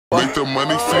till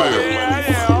money flip.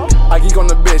 I geek on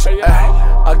the bitch, ayy.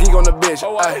 I geek on the bitch,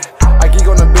 ayy. I geek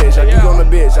on the bitch, I geek on the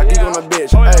bitch, I geek on the bitch,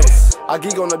 ayy. I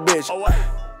geek on the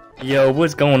bitch. Yo,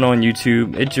 what's going on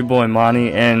YouTube? It's your boy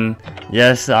Monty, and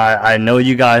yes, I know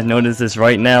you guys noticed this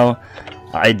right now.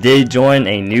 I did join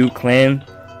a new clan,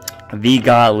 V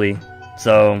Godly.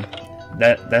 So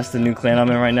that's the new clan I'm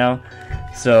in right now.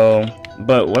 So,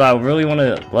 but what I really want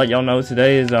to let y'all know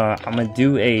today is I'm gonna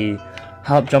do a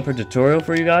hop jumper tutorial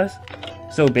for you guys.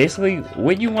 So basically,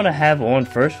 what you want to have on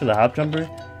first for the hop jumper,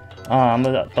 I'm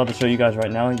about to show you guys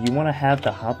right now. You want to have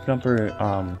the hop jumper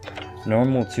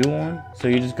normal 2 on. So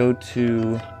you just go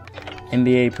to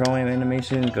NBA Pro Am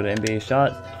animations, go to NBA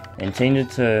shots, and change it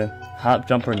to hop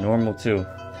jumper normal 2.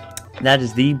 That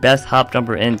is the best hop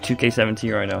jumper in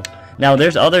 2K17 right now. Now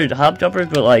there's other hop jumpers,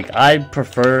 but like I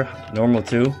prefer normal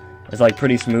 2. It's like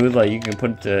pretty smooth, like you can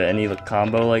put it to any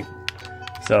combo, like,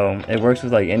 so it works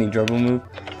with like any dribble move.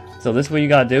 So this is what you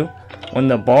gotta do. When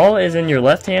the ball is in your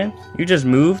left hand, you just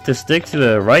move the stick to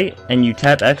the right and you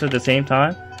tap X at the same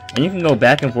time, and you can go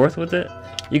back and forth with it.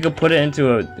 You can put it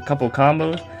into a couple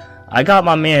combos. I got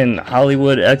my man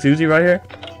Hollywood X Uzi right here.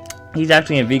 He's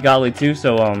actually in V Godly too,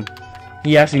 so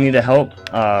he actually needed help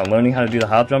learning how to do the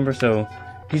hop jumper, so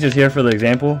he's just here for the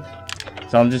example.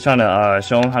 So I'm just trying to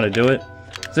show him how to do it.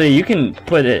 So you can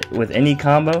put it with any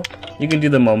combo. You can do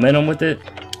the momentum with it.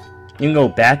 You can go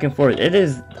back and forth. It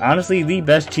is honestly the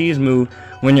best cheese move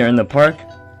when you're in the park.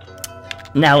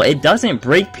 Now it doesn't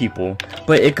break people,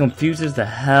 but it confuses the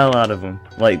hell out of them.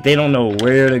 Like they don't know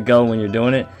where to go when you're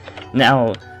doing it.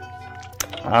 Now,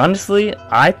 honestly,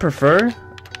 I prefer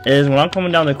is when I'm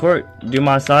coming down the court, do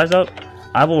my size up,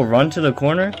 I will run to the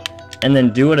corner and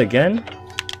then do it again.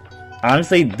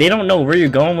 Honestly, they don't know where you're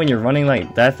going when you're running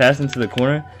like that fast into the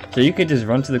corner, so you could just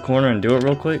run to the corner and do it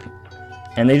real quick,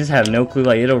 and they just have no clue.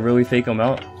 Like it'll really fake them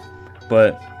out.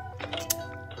 But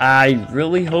I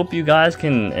really hope you guys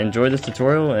can enjoy this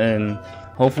tutorial, and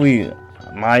hopefully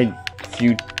my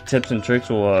few tips and tricks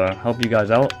will help you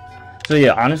guys out. So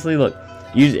yeah, honestly, look,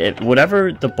 use it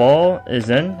whatever the ball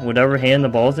is in, whatever hand the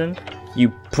ball's in, you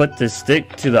put the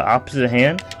stick to the opposite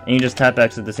hand and you just tap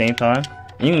X at the same time.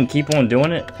 And you can keep on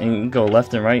doing it, and you can go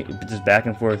left and right, just back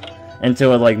and forth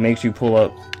until it like makes you pull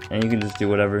up, and you can just do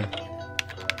whatever.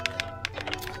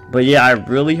 But yeah, I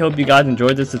really hope you guys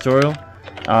enjoyed this tutorial.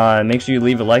 Make sure you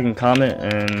leave a like and comment,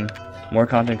 and more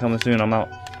content coming soon. I'm out.